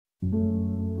Take a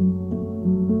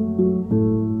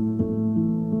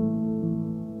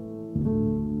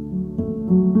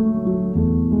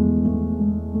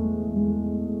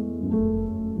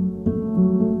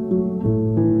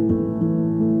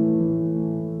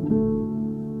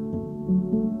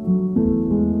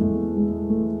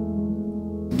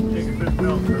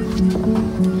good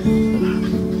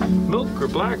milk or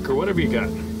black or whatever you got.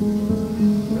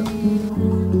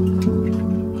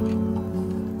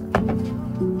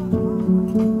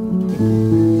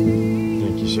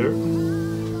 Thank you, sir.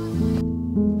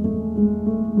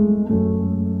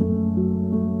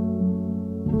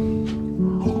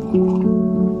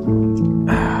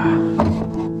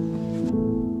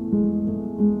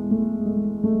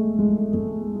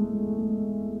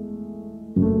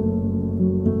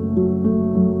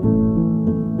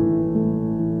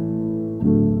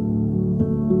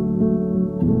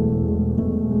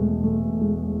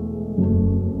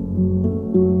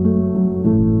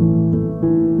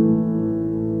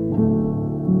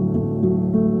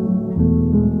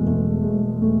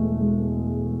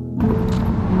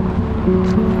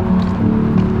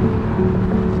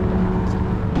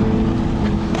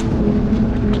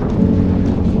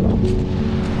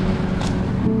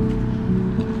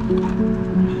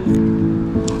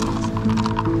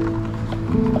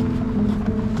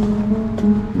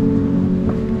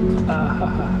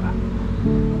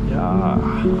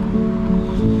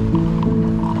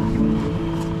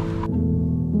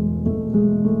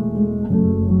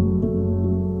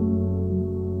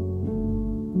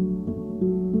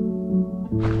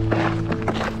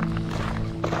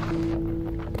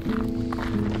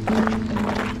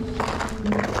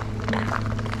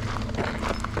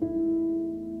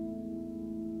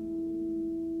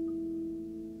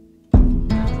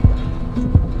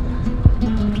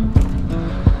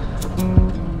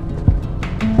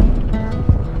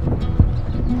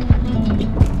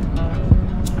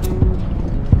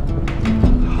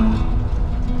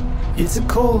 It's the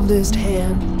coldest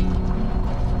hand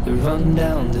that run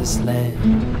down this land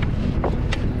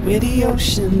where the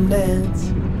ocean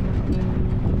lands.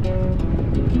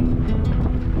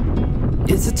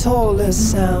 It's the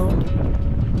tallest sound,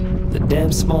 the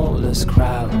damn smallest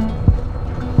crowd,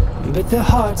 but their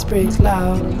hearts break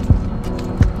loud.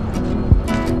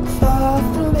 Far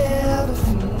from ever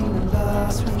feeling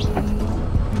lost with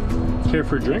me. Care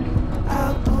for a drink?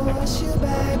 I'll push you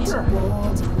back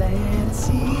towards the land and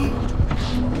sea.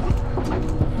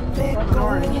 They're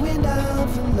going down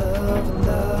for love, and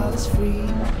love is free.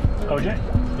 OJ?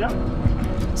 Yep.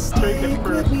 Stick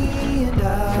with me and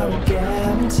I will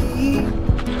guarantee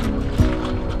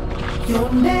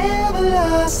you're never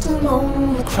lost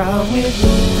among the crowd with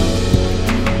me.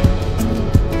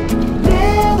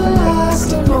 Never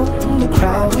lost among the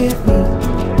crowd with me.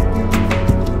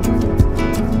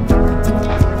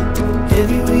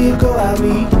 Everywhere you go I'll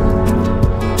be.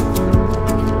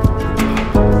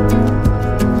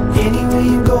 Anywhere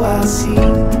you go I'll see.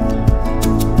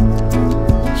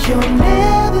 You're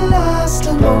never lost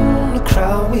among the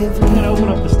crowd with me. I'm gonna open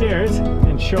up the stairs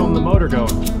and show them the motor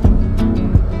going.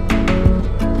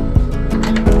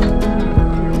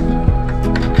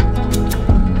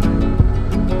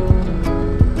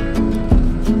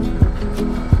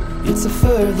 It's the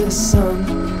furthest sun,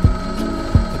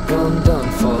 a gun done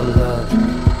for love.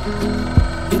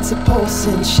 It's a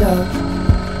pulsing shove.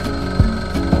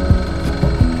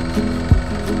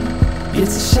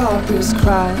 It's the sharpest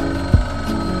cry.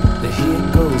 The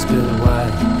here goes Bill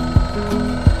White,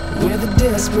 where the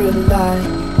desperate lie.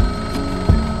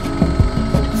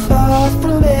 Far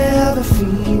from ever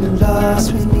feeling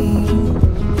lost with me,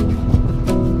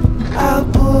 I'll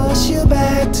push you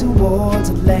back towards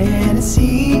the land and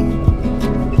sea.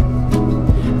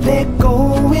 They're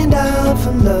going down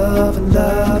for love, and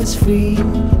love is free.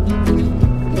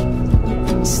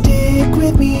 Stick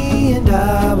with me and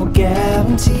I will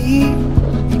guarantee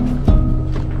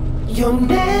you're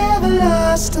never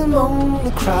lost among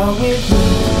the crowd with me.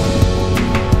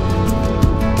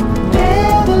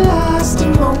 Never lost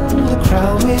among the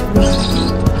crowd with me.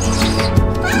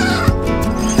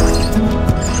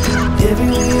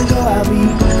 Everywhere you go I'll be.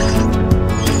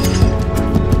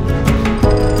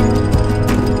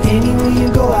 Anywhere you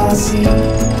go I'll see.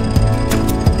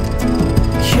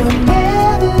 You're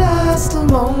never lost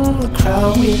among the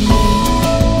crowd with me.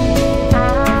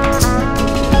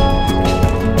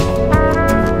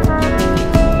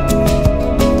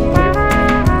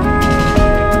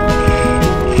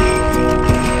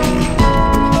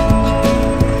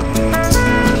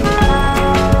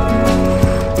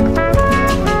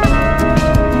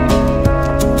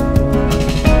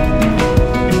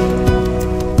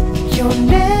 You're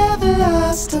never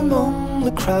lost among among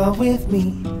the crowd with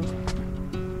me.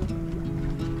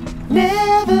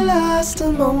 Never lost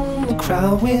among the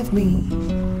crowd with me.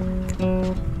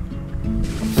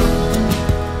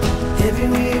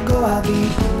 Everywhere you go I'll be.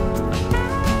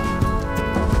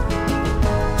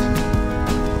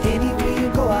 Anywhere you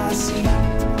go I see.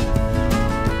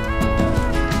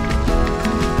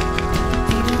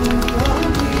 Even when you're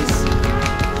always,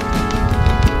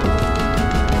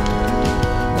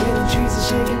 when the trees are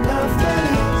shaking off the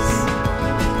leaves,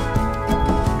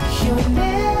 you're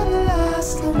never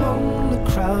lost among the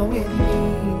crowd with me.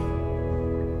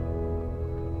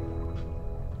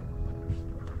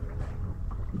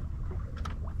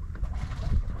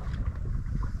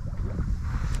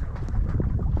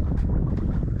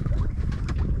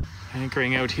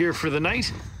 Anchoring out here for the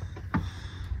night.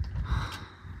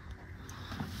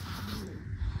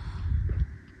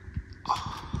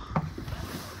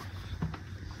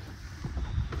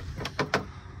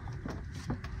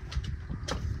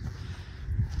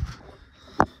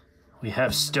 We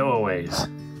have stowaways.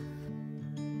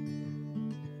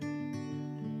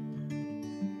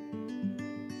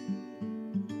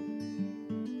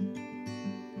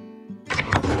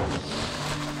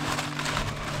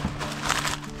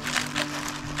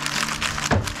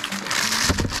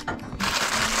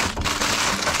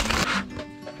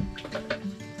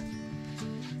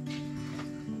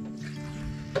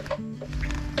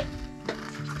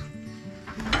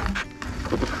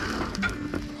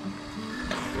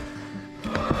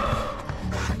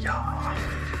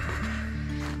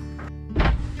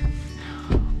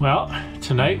 Well,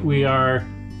 tonight we are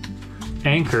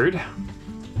anchored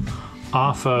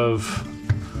off of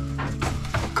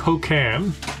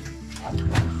Cocagne.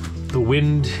 The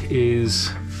wind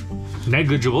is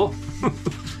negligible,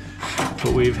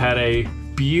 but we've had a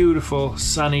beautiful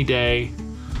sunny day.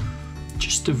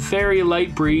 Just a very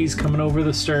light breeze coming over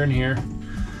the stern here.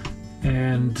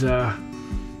 And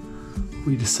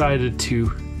we decided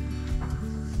to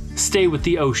stay with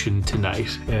the ocean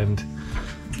tonight and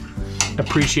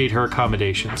appreciate her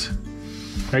accommodations.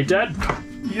 Right, Dad?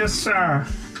 Yes, sir.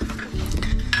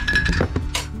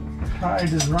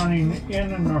 Tide is running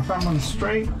in and we're coming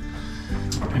straight,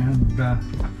 and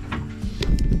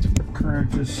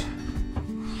current is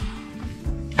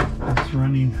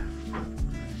running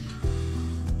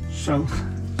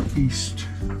southeast,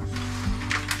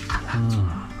 and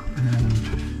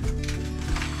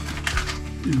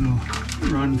it'll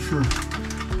run for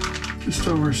just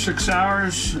over 6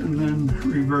 hours and then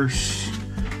reverse,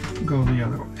 go the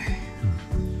other way.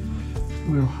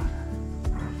 We'll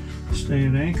stay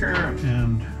at anchor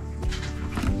and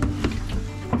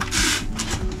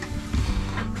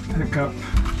pick up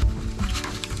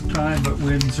time, but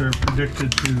winds are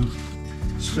predicted to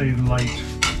stay light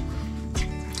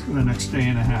for the next day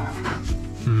and a half.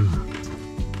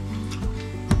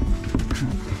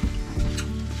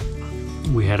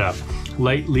 We had a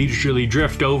light leisurely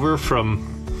drift over from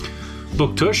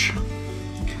Bouctouche.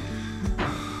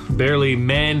 Barely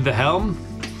manned the helm.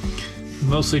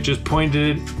 Mostly just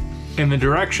pointed it in the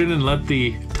direction and let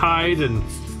the tide and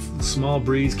small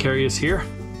breeze carry us here.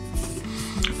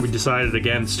 We decided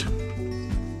against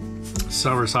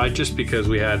Summerside just because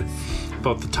we had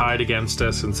both the tide against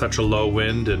us and such a low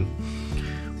wind, and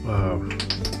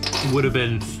it would have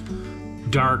been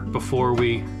dark before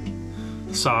we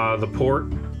saw the port,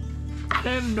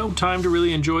 and no time to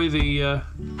really enjoy the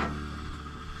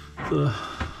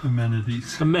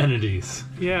Amenities.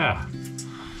 Yeah.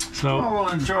 So we'll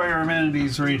enjoy our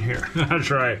amenities right here. that's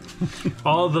right.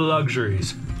 All the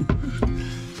luxuries.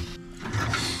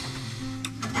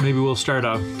 Maybe we'll start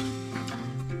a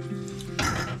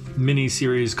mini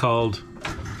series called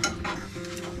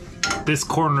This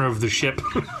Corner of the Ship.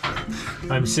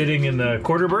 I'm sitting in the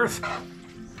quarter berth,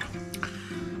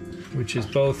 which is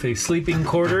both a sleeping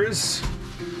quarters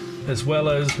as well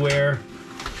as where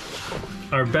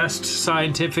our best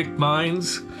scientific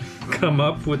minds come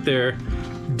up with their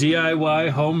DIY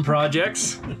home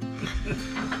projects.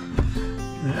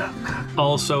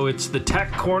 Also, it's the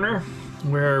tech corner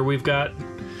where we've got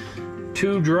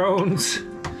 2 drones,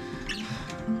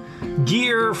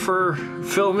 gear for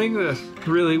filming that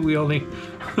really we only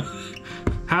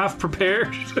half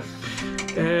prepared,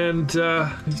 and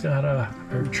he's got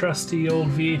our trusty old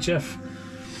VHF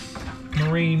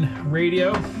marine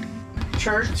radio.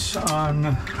 Charts on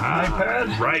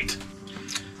iPad. Right.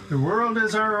 The world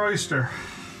is our oyster.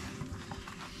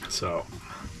 So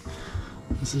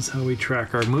this is how we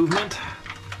track our movement.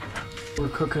 We're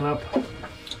cooking up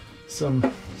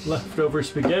some leftover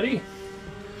spaghetti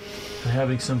and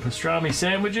having some pastrami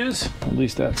sandwiches. At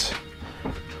least that's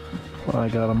what I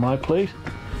got on my plate.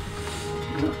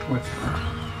 with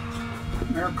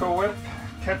Miracle Whip,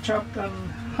 ketchup,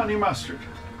 and honey mustard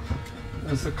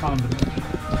as the condiment.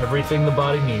 Everything the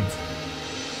body needs.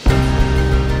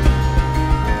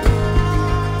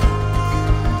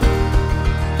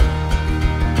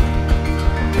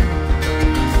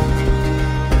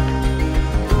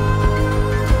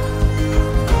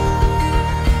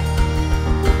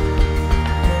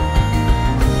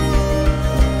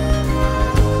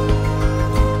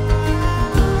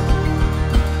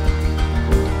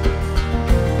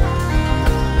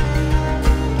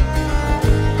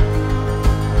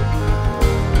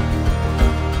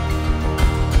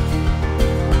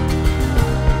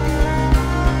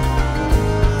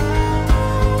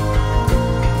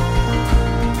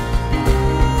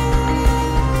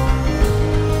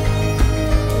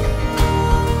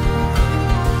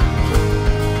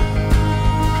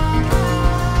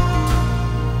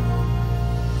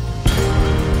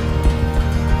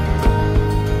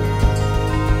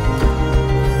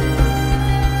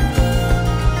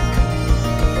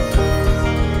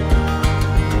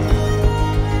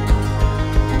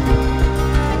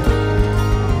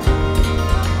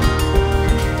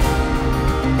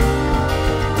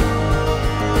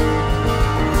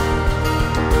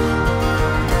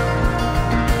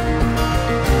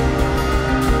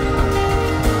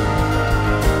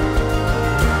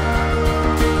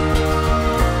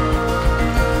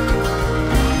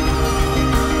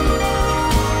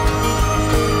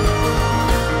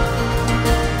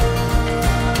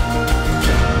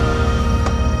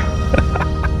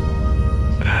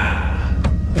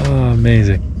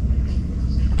 Amazing.